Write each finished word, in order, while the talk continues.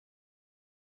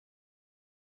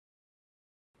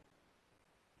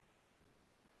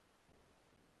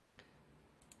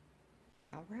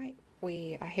All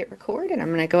right, I hit record and I'm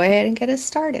going to go ahead and get us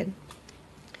started.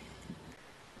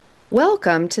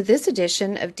 Welcome to this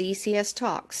edition of DCS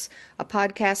Talks, a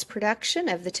podcast production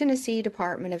of the Tennessee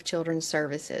Department of Children's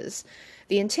Services.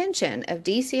 The intention of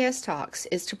DCS Talks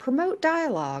is to promote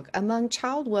dialogue among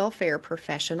child welfare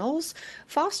professionals,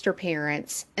 foster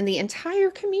parents, and the entire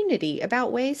community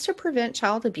about ways to prevent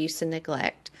child abuse and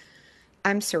neglect.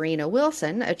 I'm Serena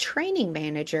Wilson, a training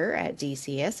manager at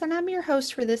DCS, and I'm your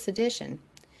host for this edition.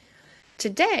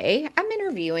 Today, I'm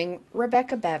interviewing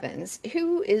Rebecca Bevins,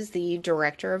 who is the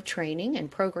Director of Training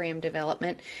and Program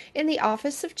Development in the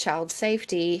Office of Child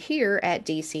Safety here at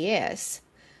DCS.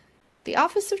 The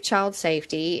Office of Child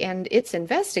Safety and its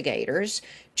investigators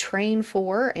train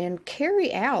for and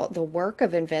carry out the work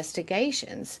of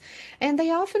investigations, and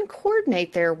they often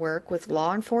coordinate their work with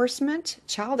law enforcement,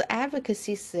 child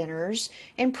advocacy centers,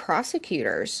 and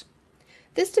prosecutors.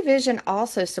 This division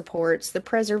also supports the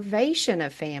preservation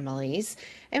of families,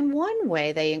 and one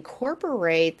way they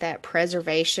incorporate that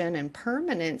preservation and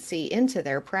permanency into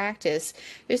their practice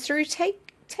is through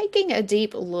taking a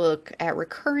deep look at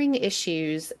recurring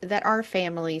issues that our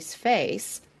families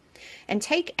face and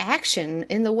take action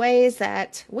in the ways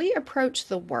that we approach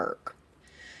the work.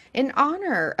 In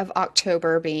honor of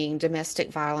October being Domestic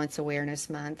Violence Awareness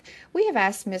Month, we have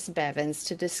asked Ms. Bevins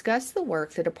to discuss the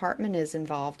work the department is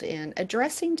involved in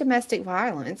addressing domestic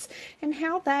violence and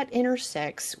how that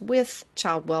intersects with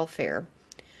child welfare.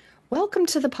 Welcome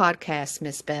to the podcast,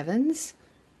 Ms. Bevins.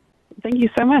 Thank you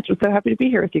so much. I'm so happy to be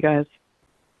here with you guys.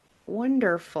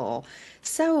 Wonderful.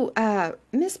 So,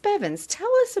 Ms. Bevins,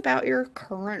 tell us about your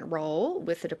current role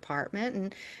with the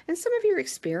department and some of your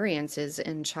experiences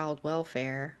in child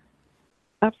welfare.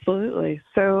 Absolutely.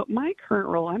 So my current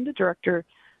role, I'm the Director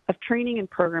of Training and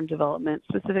Program Development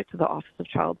specific to the Office of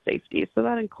Child Safety. So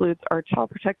that includes our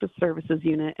Child Protective Services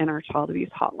unit and our Child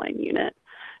Abuse Hotline unit.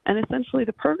 And essentially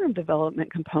the program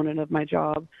development component of my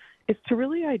job is to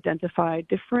really identify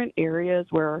different areas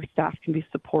where our staff can be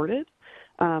supported,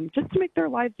 just to make their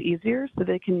lives easier so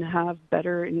they can have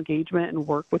better engagement and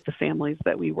work with the families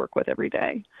that we work with every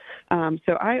day.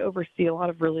 So I oversee a lot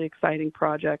of really exciting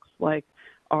projects like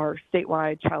our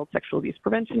statewide Child Sexual Abuse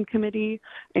Prevention Committee,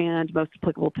 and most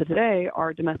applicable to today,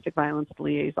 our Domestic Violence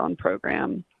Liaison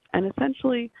Program. And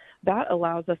essentially, that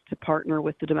allows us to partner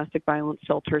with the domestic violence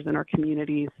shelters in our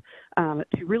communities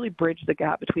to really bridge the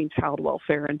gap between child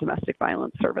welfare and domestic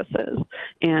violence services,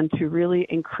 and to really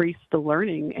increase the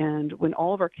learning. And when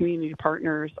all of our community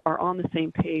partners are on the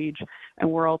same page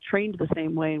and we're all trained the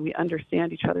same way and we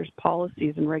understand each other's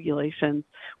policies and regulations,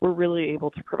 we're really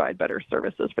able to provide better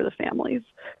services for the families.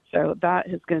 So that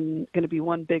is going to be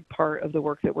one big part of the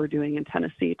work that we're doing in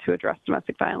Tennessee to address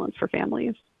domestic violence for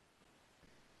families.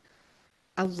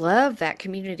 I love that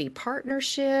community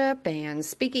partnership and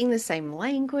speaking the same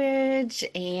language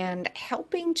and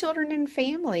helping children and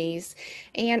families.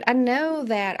 And I know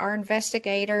that our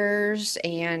investigators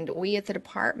and we at the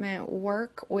department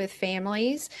work with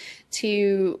families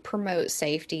to promote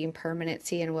safety and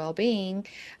permanency and well-being.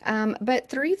 But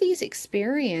through these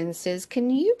experiences, can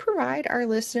you provide our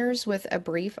listeners with a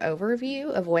brief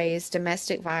overview of ways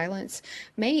domestic violence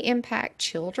may impact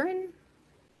children?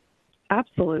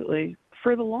 Absolutely.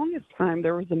 For the longest time,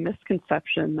 there was a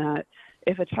misconception that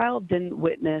if a child didn't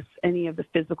witness any of the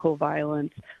physical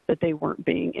violence, that they weren't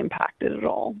being impacted at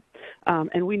all.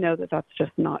 And we know that that's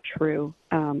just not true.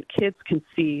 Kids can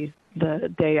see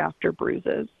the day after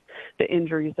bruises, the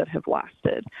injuries that have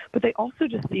lasted, but they also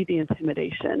just see the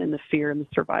intimidation and the fear in the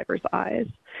survivor's eyes.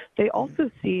 They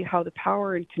also see how the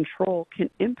power and control can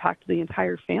impact the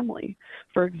entire family.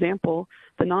 For example,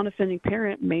 the non-offending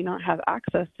parent may not have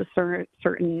access to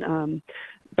certain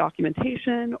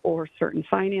documentation or certain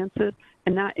finances,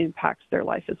 and that impacts their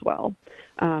life as well.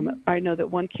 I know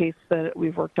that one case that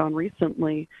we've worked on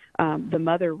recently, the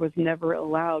mother was never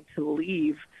allowed to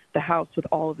leave the house with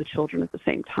all of the children at the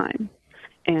same time.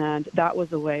 And that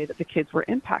was a way that the kids were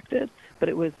impacted. But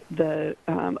it was the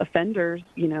offender's,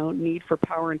 need for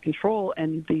power and control,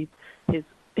 and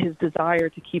his desire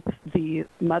to keep the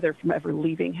mother from ever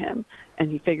leaving him. And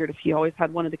he figured if he always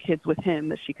had one of the kids with him,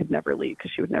 that she could never leave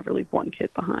because she would never leave one kid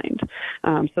behind.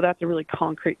 So that's a really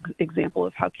concrete example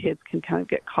of how kids can kind of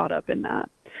get caught up in that.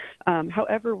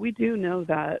 However, we do know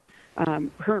that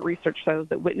current research shows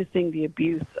that witnessing the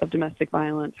abuse of domestic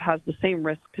violence has the same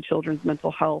risk to children's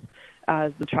mental health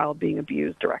as the child being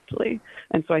abused directly.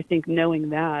 And so I think knowing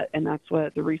that, and that's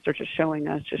what the research is showing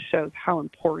us, just shows how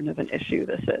important of an issue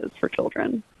this is for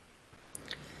children.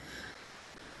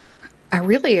 I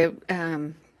really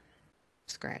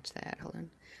scratch that. Hold on.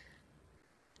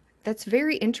 That's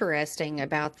very interesting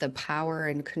about the power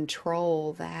and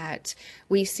control that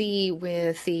we see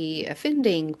with the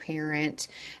offending parent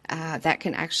that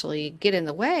can actually get in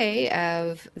the way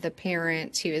of the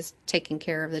parent who is taking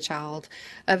care of the child,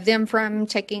 of them from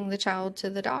taking the child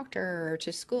to the doctor or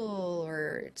to school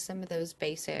or some of those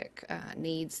basic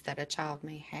needs that a child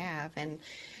may have. And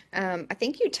I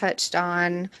think you touched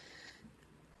on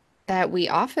that we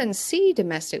often see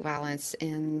domestic violence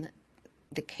in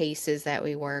the cases that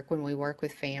we work when we work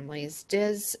with families. Do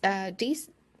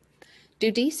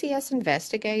DCS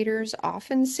investigators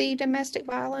often see domestic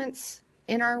violence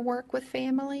in our work with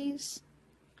families?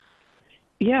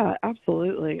 Yeah,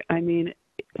 absolutely. I mean,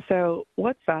 so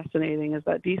what's fascinating is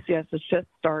that DCS has just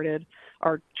started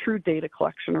our true data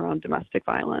collection around domestic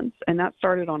violence, and that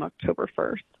started on October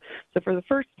 1st. So for the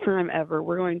first time ever,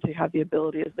 we're going to have the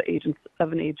ability as the agents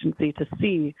of an agency to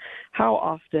see how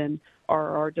often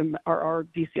are our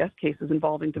DCS cases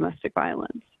involving domestic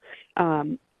violence.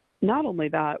 Not only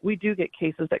that, we do get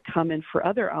cases that come in for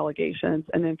other allegations,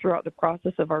 and then throughout the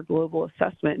process of our global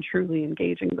assessment and truly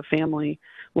engaging the family,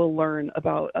 we'll learn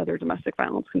about other domestic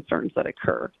violence concerns that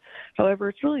occur. However,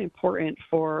 it's really important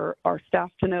for our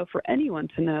staff to know, for anyone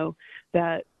to know,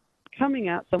 that coming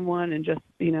at someone and just,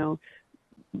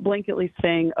 blanketly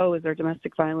saying, oh, is there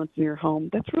domestic violence in your home?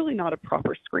 That's really not a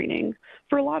proper screening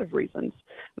for a lot of reasons.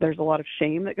 There's a lot of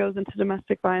shame that goes into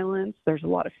domestic violence. There's a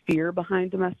lot of fear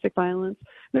behind domestic violence.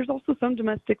 There's also some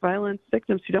domestic violence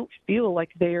victims who don't feel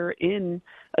like they're in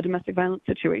a domestic violence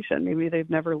situation. Maybe they've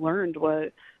never learned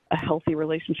what a healthy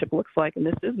relationship looks like, and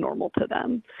this is normal to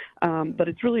them. But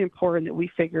it's really important that we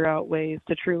figure out ways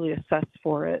to truly assess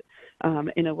for it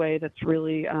in a way that's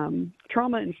really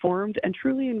trauma-informed and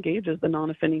truly engages the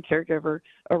non-offending caregiver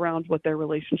around what their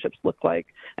relationships look like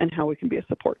and how we can be a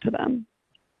support to them.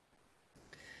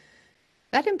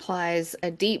 That implies a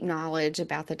deep knowledge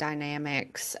about the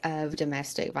dynamics of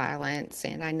domestic violence.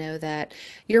 And I know that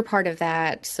you're part of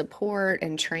that support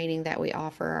and training that we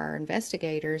offer our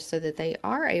investigators so that they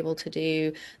are able to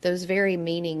do those very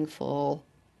meaningful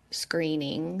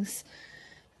screenings.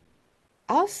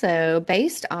 Also,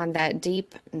 based on that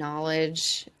deep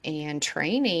knowledge and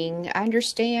training, I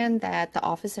understand that the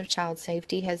Office of Child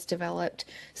Safety has developed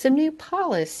some new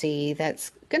policy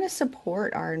that's going to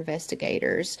support our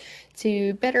investigators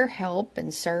to better help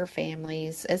and serve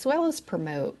families as well as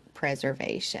promote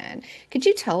preservation. Could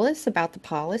you tell us about the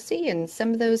policy and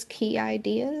some of those key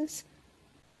ideas?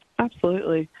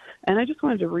 Absolutely. And I just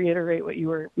wanted to reiterate what you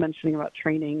were mentioning about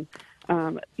training.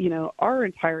 Our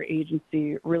entire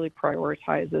agency really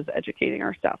prioritizes educating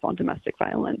our staff on domestic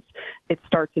violence. It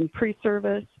starts in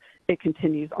pre-service. It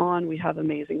continues on. We have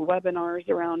amazing webinars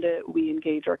around it. We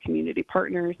engage our community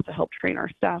partners to help train our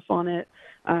staff on it.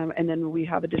 And then we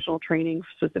have additional training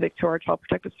specific to our Child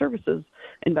Protective Services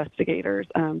investigators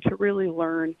to really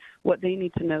learn what they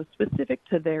need to know specific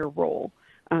to their role.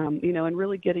 And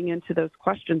really getting into those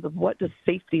questions of what does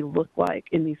safety look like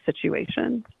in these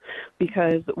situations?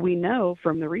 Because we know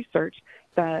from the research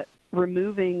that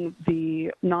removing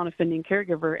the non-offending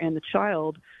caregiver and the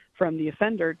child from the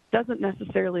offender doesn't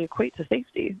necessarily equate to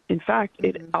safety. In fact,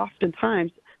 it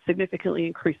oftentimes significantly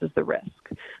increases the risk.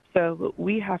 So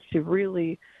we have to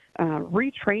really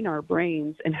retrain our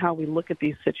brains in how we look at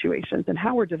these situations and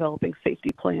how we're developing safety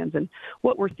plans and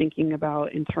what we're thinking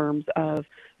about in terms of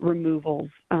removals,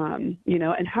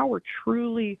 and how we're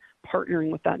truly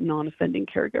partnering with that non-offending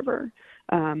caregiver.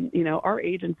 Our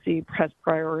agency has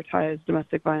prioritized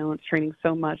domestic violence training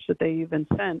so much that they even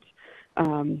sent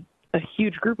a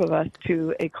huge group of us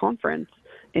to a conference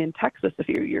in Texas a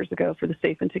few years ago for the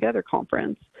Safe and Together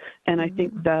conference. And I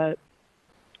think that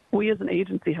we as an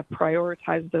agency have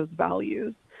prioritized those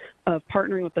values of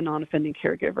partnering with the non-offending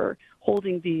caregiver,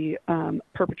 holding the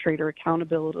perpetrator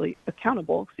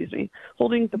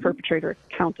holding the perpetrator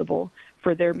accountable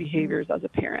for their behaviors as a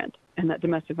parent, and that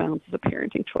domestic violence is a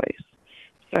parenting choice.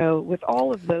 So with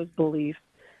all of those beliefs,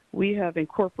 we have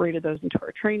incorporated those into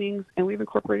our trainings, and we've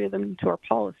incorporated them into our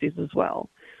policies as well,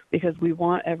 because we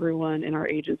want everyone in our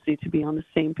agency to be on the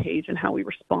same page in how we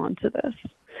respond to this.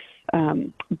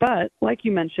 But like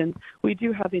you mentioned, we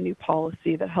do have a new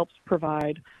policy that helps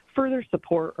provide further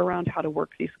support around how to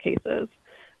work these cases.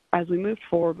 As we moved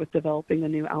forward with developing the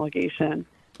new allegation,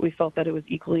 we felt that it was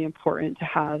equally important to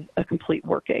have a complete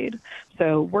work aid.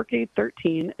 So work aid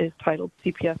 13 is titled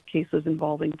CPS Cases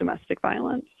Involving Domestic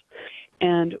Violence.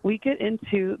 And we get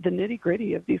into the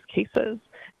nitty-gritty of these cases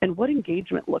and what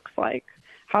engagement looks like.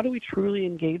 How do we truly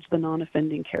engage the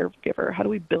non-offending caregiver? How do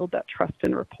we build that trust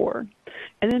and rapport?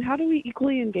 And then how do we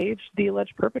equally engage the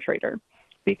alleged perpetrator?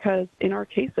 Because in our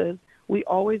cases, we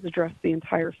always address the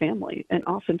entire family. And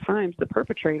oftentimes the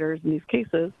perpetrators in these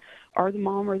cases are the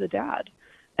mom or the dad.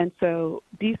 And so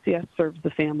DCS serves the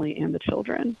family and the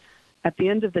children. At the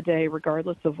end of the day,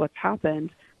 regardless of what's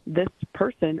happened, this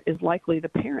person is likely the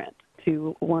parent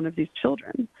to one of these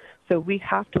children. So we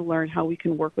have to learn how we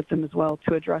can work with them as well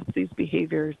to address these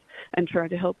behaviors and try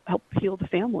to help heal the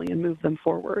family and move them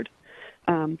forward.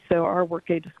 So our work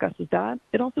aid discusses that.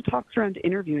 It also talks around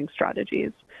interviewing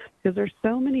strategies, because there's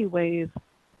so many ways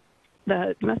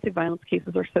that domestic violence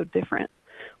cases are so different.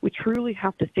 We truly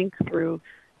have to think through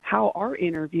how our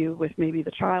interview with maybe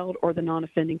the child or the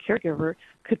non-offending caregiver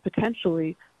could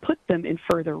potentially put them in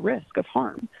further risk of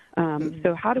harm.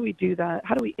 So how do we do that?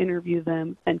 How do we interview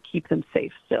them and keep them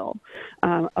safe still,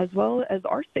 as well as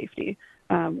our safety?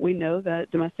 We know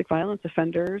that domestic violence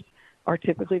offenders are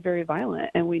typically very violent,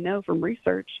 and we know from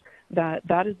research that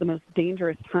that is the most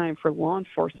dangerous time for law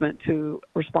enforcement to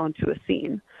respond to a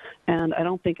scene. And I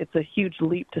don't think it's a huge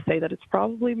leap to say that it's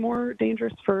probably more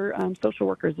dangerous for social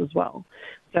workers as well.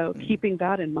 So keeping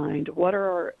that in mind, what are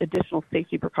our additional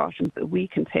safety precautions that we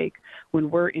can take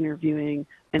when we're interviewing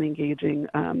and engaging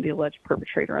the alleged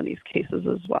perpetrator on these cases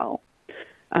as well?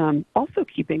 Also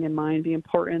keeping in mind the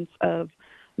importance of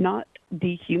not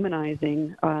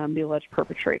dehumanizing the alleged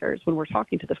perpetrators when we're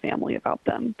talking to the family about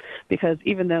them. Because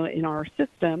even though in our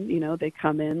system, they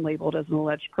come in labeled as an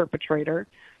alleged perpetrator,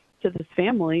 to this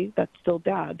family, that's still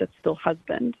dad, that's still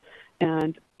husband.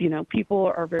 And,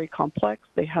 people are very complex.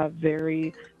 They have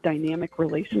very dynamic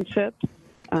relationships.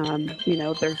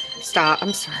 There's... Stop.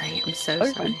 I'm sorry. I'm so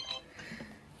sorry. Fine.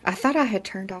 I thought I had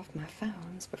turned off my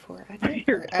phones before I did.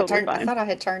 You're totally fine. I thought I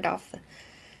had turned off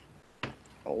the...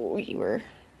 Oh, you were...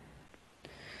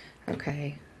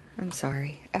 Okay. I'm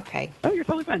sorry. Okay. Oh, you're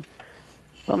totally fine.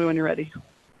 Tell me when you're ready.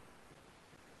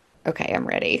 Okay, I'm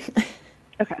ready.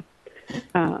 Okay.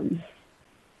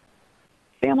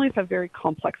 Families have very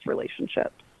complex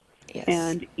relationships. Yes.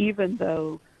 And even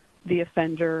though the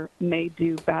offender may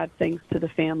do bad things to the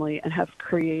family and have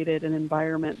created an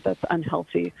environment that's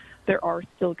unhealthy, there are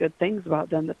still good things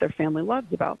about them that their family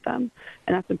loves about them.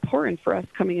 And that's important for us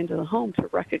coming into the home to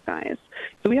recognize.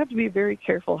 So we have to be very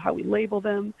careful how we label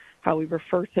them, how we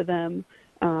refer to them,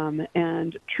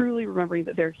 and truly remembering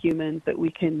that they're humans, that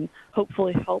we can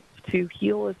hopefully help to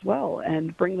heal as well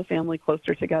and bring the family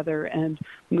closer together and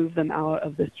move them out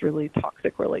of this really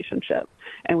toxic relationship.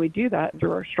 And we do that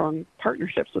through our strong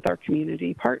partnerships with our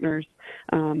community partners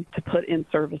to put in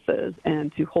services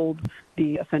and to hold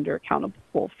the offender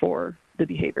accountable for the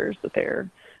behaviors that they're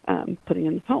putting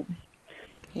in the home.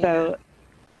 Yeah. So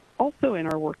also in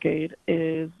our work aid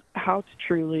is how to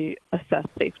truly assess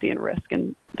safety and risk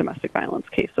in domestic violence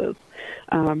cases.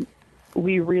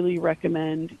 We really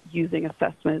recommend using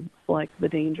assessments like the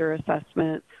danger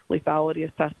assessment,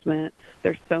 lethality assessment.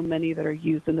 There's so many that are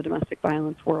used in the domestic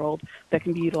violence world that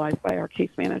can be utilized by our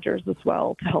case managers as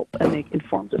well to help and make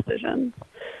informed decisions.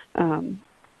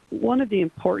 One of the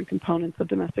important components of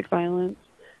domestic violence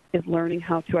is learning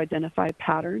how to identify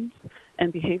patterns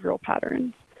and behavioral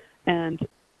patterns. And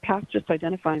past just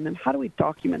identifying them, how do we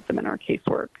document them in our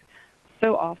casework?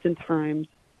 So oftentimes,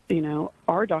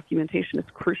 our documentation is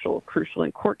crucial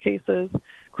in court cases,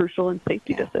 crucial in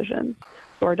safety decisions.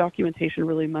 So our documentation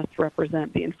really must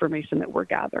represent the information that we're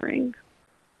gathering.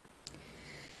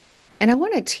 And I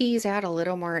want to tease out a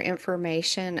little more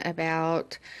information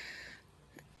about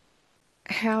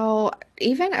how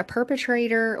even a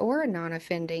perpetrator or a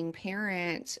non-offending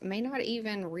parent may not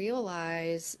even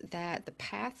realize that the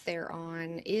path they're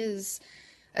on is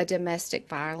a domestic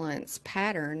violence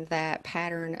pattern, that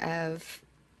pattern of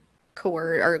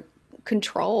or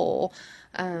control.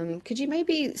 Could you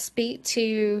maybe speak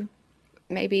to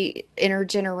maybe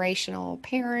intergenerational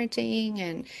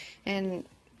parenting and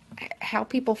how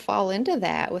people fall into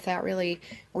that without really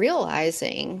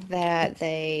realizing that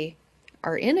they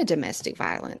are in a domestic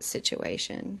violence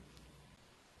situation?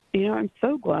 I'm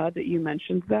so glad that you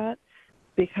mentioned that,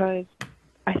 because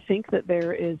I think that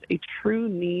there is a true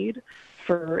need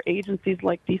for agencies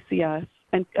like DCS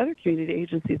and other community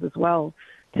agencies as well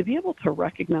to be able to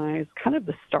recognize kind of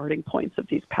the starting points of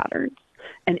these patterns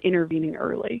and intervening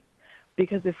early.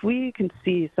 Because if we can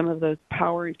see some of those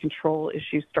power and control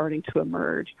issues starting to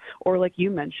emerge, or like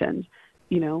you mentioned,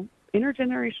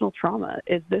 intergenerational trauma,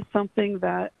 is this something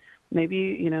that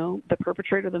maybe, the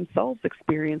perpetrator themselves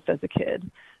experienced as a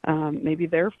kid? Maybe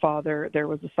their father, there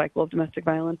was a cycle of domestic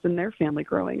violence in their family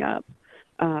growing up.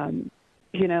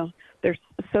 There's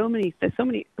so many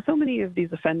of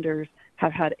these offenders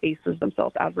have had ACEs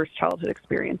themselves, adverse childhood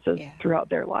experiences, throughout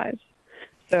their lives.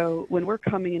 So when we're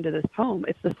coming into this home,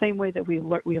 it's the same way that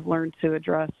we have learned to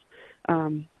address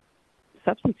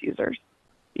substance users,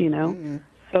 you know,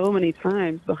 so many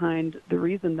times behind the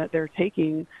reason that they're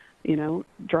taking, you know,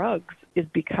 drugs is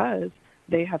because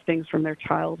they have things from their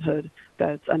childhood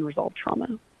that's unresolved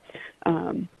trauma.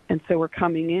 And so we're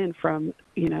coming in from,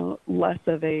 you know, less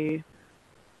of a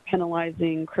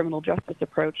penalizing criminal justice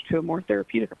approach to a more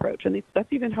therapeutic approach. And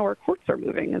that's even how our courts are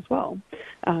moving as well.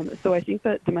 So I think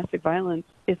that domestic violence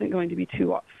isn't going to be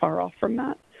too far off from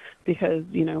that because,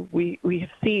 you know, we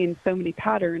have seen so many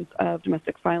patterns of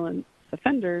domestic violence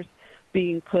offenders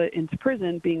being put into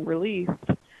prison, being released,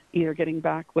 either getting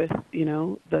back with, you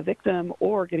know, the victim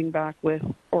or getting back with,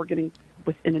 or getting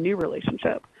within a new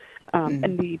relationship.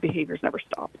 And the behaviors never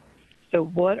stop. So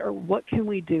what can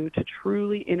we do to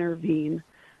truly intervene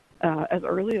as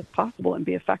early as possible and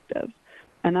be effective?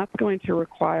 And that's going to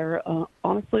require,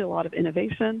 honestly, a lot of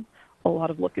innovation, a lot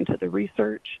of look into the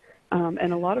research,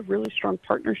 and a lot of really strong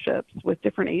partnerships with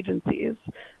different agencies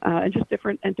and just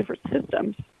different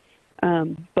systems.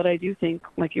 But I do think,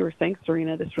 like you were saying,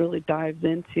 Serena, this really dives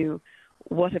into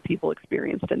what have people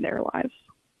experienced in their lives.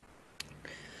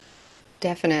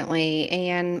 Definitely.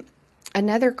 And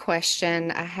another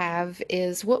question I have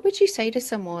is what would you say to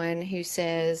someone who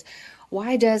says,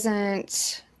 why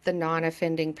doesn't the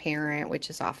non-offending parent, which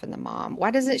is often the mom,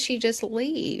 why doesn't she just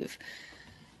leave?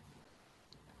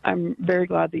 I'm very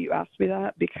glad that you asked me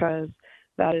that because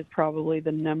that is probably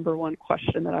the number one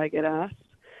question that I get asked,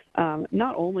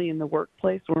 not only in the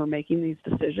workplace when we're making these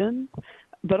decisions,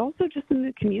 but also just in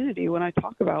the community when I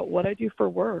talk about what I do for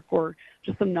work or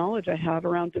just some knowledge I have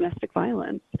around domestic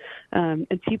violence. And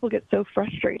people get so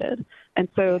frustrated. And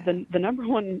so the number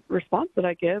one response that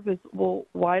I give is, well,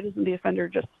 why doesn't the offender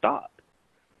just stop?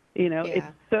 You know, it's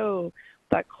so,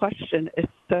 that question is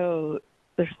so,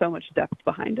 there's so much depth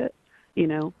behind it. You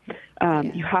know,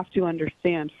 you have to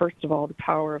understand, first of all, the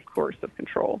power of coercive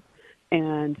control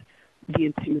and the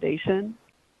intimidation.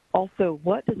 Also,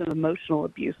 what does an emotional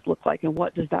abuse look like and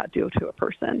what does that do to a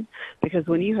person? Because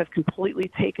when you have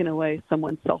completely taken away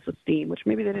someone's self-esteem, which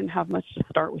maybe they didn't have much to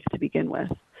start with to begin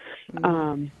with,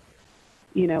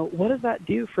 you know, what does that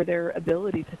do for their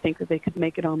ability to think that they could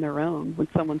make it on their own when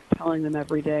someone's telling them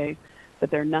every day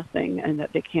that they're nothing and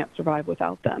that they can't survive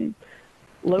without them?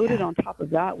 Loaded on top of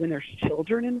that, when there's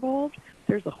children involved,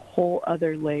 there's a whole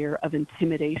other layer of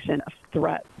intimidation, of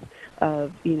threats,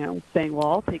 of, you know, saying, well,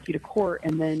 I'll take you to court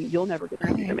and then you'll never get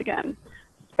to see them again,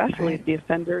 especially if the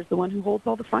offender is the one who holds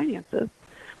all the finances.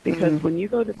 Because when you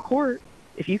go to court,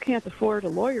 if you can't afford a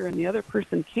lawyer and the other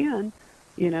person can,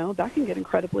 you know, that can get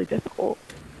incredibly difficult.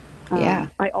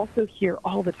 I also hear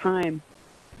all the time,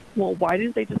 well, why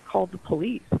didn't they just call the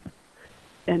police?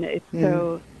 And it's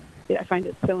so... I find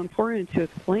it so important to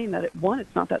explain that, one,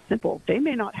 it's not that simple. They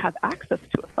may not have access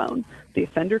to a phone. The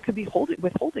offender could be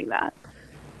withholding that.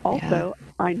 Also,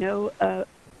 I know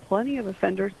plenty of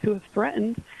offenders who have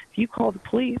threatened, if you call the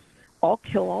police, I'll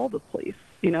kill all the police.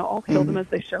 You know, I'll kill them as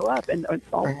they show up, and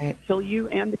I'll kill you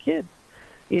and the kids.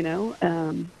 You know,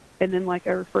 and then like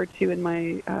I referred to in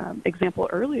my example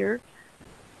earlier,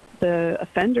 the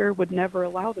offender would never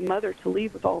allow the mother to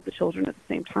leave with all the children at the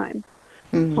same time.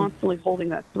 Constantly holding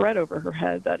that threat over her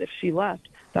head that if she left,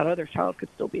 that other child could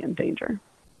still be in danger.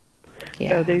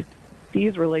 So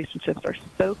these relationships are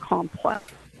so complex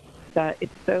that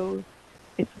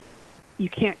you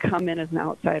can't come in as an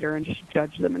outsider and just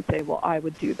judge them and say, well, I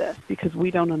would do this, because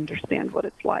we don't understand what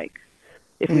it's like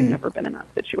if we've never been in that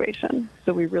situation.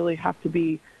 So we really have to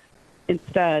be,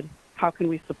 instead, how can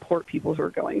we support people who are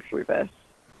going through this,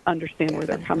 understand where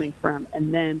they're coming from,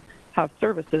 and then have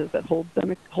services that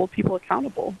hold people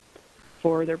accountable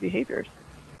for their behaviors.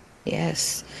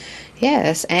 Yes.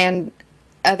 And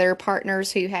other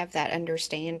partners who have that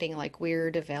understanding, like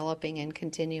we're developing and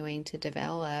continuing to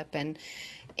develop.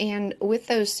 And with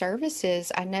those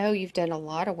services, I know you've done a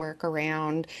lot of work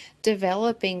around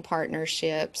developing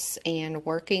partnerships and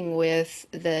working with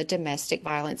the Domestic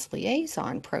Violence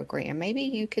Liaison Program. Maybe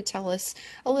you could tell us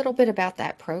a little bit about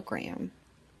that program.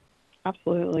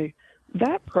 Absolutely.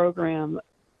 That program,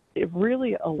 it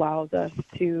really allows us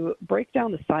to break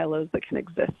down the silos that can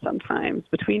exist sometimes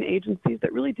between agencies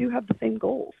that really do have the same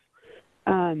goals.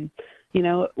 You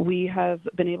know, we have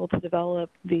been able to develop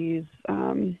these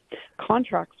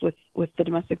contracts with the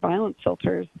domestic violence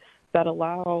shelters that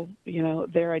allow, you know,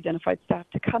 their identified staff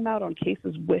to come out on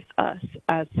cases with us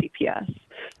as CPS,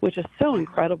 which is so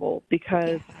incredible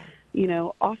because, you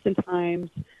know, oftentimes,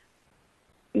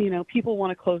 you know, people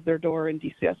want to close their door in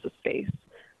DCS's face.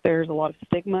 There's a lot of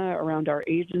stigma around our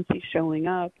agency showing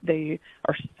up. They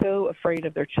are so afraid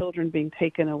of their children being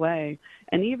taken away.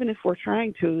 And even if we're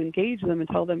trying to engage them and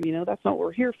tell them, that's not what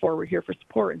we're here for here for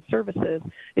support and services,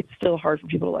 it's still hard for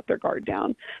people to let their guard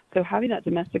down. So having that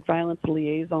domestic violence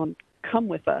liaison come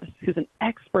with us, who's an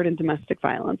expert in domestic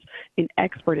violence, an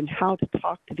expert in how to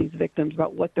talk to these victims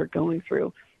about what they're going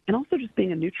through, and also just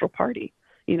being a neutral party,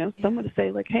 someone to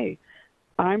say, like, hey,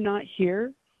 I'm not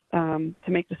here to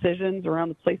make decisions around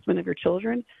the placement of your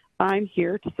children. I'm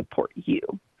here to support you.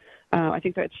 I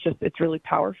think it's really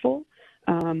powerful,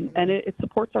 and it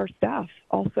supports our staff.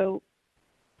 Also,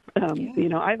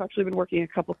 I've actually been working a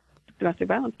couple domestic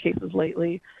violence cases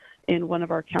lately in one of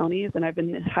our counties, and I've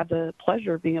had the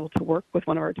pleasure of being able to work with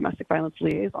one of our domestic violence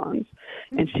liaisons,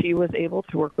 and she was able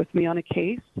to work with me on a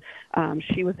case.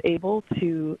 She was able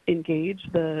to engage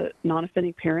the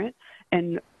non-offending parent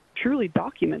and truly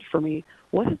document for me,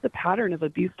 what does the pattern of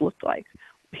abuse look like?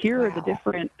 Here are the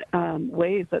different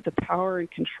ways that the power and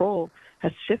control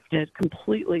has shifted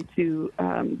completely to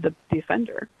the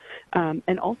offender.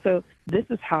 And also, this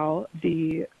is how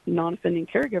the non-offending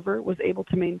caregiver was able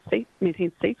to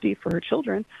maintain safety for her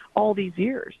children all these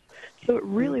years. So it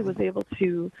really was able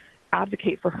to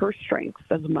advocate for her strengths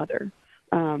as a mother.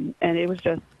 And it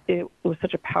was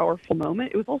such a powerful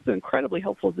moment. It was also incredibly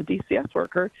helpful as a DCS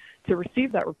worker to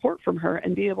receive that report from her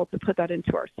and be able to put that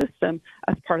into our system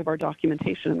as part of our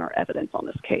documentation and our evidence on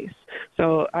this case.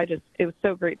 So it was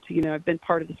so great to, I've been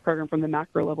part of this program from the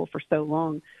macro level for so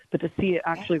long, but to see it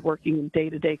actually working in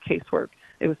day-to-day casework,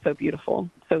 it was so beautiful.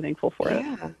 So thankful for it.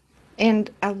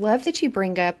 And I love that you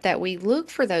bring up that we look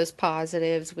for those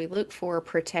positives, we look for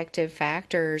protective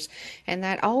factors, and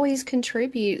that always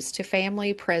contributes to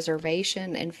family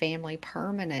preservation and family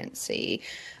permanency.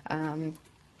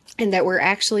 And that we're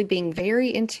actually being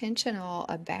very intentional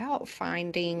about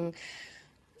finding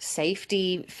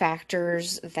safety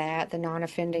factors that the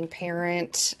non-offending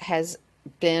parent has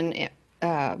been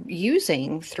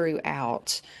using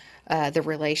throughout the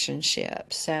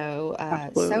relationship. So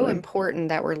important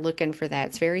that we're looking for that.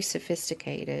 It's very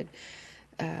sophisticated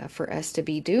for us to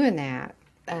be doing that.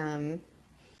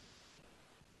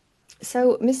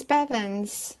 So, Miss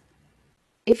Bevins,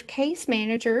 if case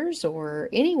managers or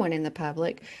anyone in the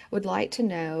public would like to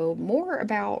know more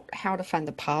about how to find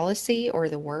the policy or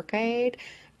the work aid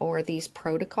or these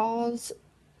protocols,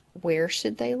 where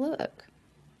should they look?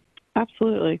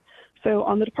 Absolutely. So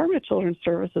on the Department of Children's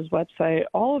Services website,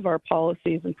 all of our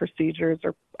policies and procedures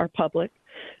are public.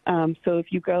 So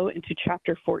if you go into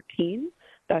Chapter 14,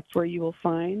 that's where you will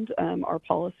find our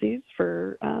policies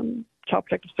for Child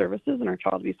Protective Services and our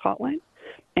Child Abuse Hotline.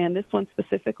 And this one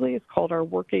specifically is called our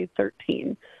Work Aid 13.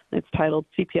 And it's titled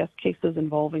CPS Cases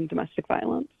Involving Domestic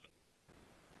Violence.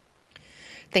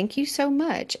 Thank you so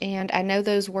much. And I know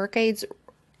those work aids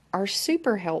are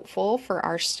super helpful for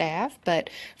our staff, but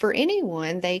for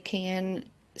anyone, they can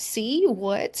see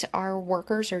what our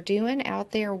workers are doing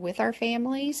out there with our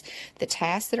families, the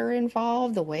tasks that are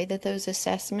involved, the way that those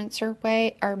assessments are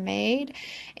made,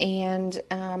 and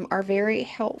are very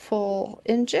helpful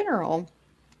in general.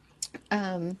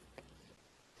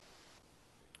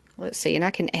 Let's see, and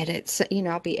I can edit,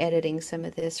 I'll be editing some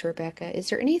of this, Rebecca. Is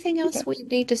there anything Okay. else we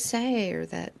need to say or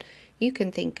that you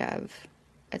can think of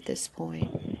at this point?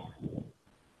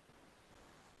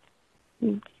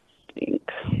 I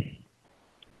think.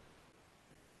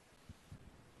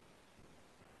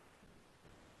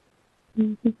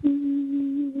 I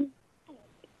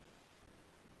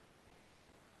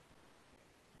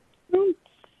don't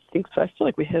think so. I feel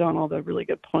like we hit on all the really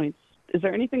good points. Is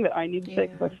there anything that I need to say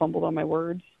because I fumbled on my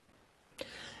words?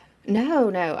 No,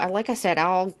 no. Like I said,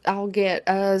 I'll get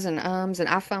uhs and ums, and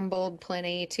I fumbled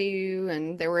plenty too.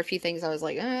 And there were a few things I was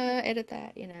like, edit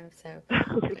that, So,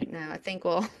 but no, I think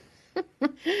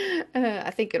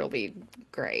I think it'll be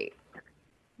great.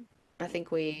 I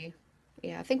think I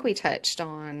think we touched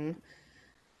on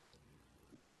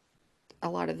a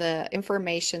lot of the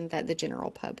information that the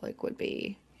general public would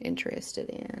be interested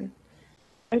in.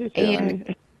 I do too. And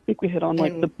I think we hit on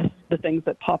like and the things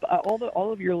that pop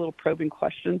all of your little probing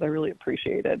questions. I really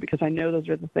appreciate it because I know those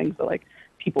are the things that like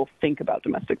people think about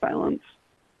domestic violence.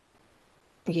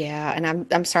 yeah, and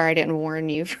I'm sorry I didn't warn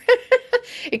you.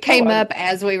 It came up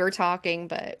as we were talking,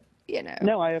 but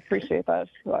No, I appreciate that.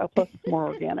 Plus, it's more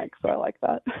organic, so I like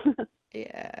that.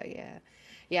 Yeah, yeah.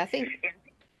 Yeah, I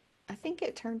think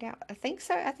it turned out I think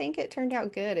so. I think it turned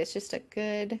out good. It's just a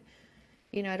good,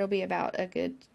 it'll be about a good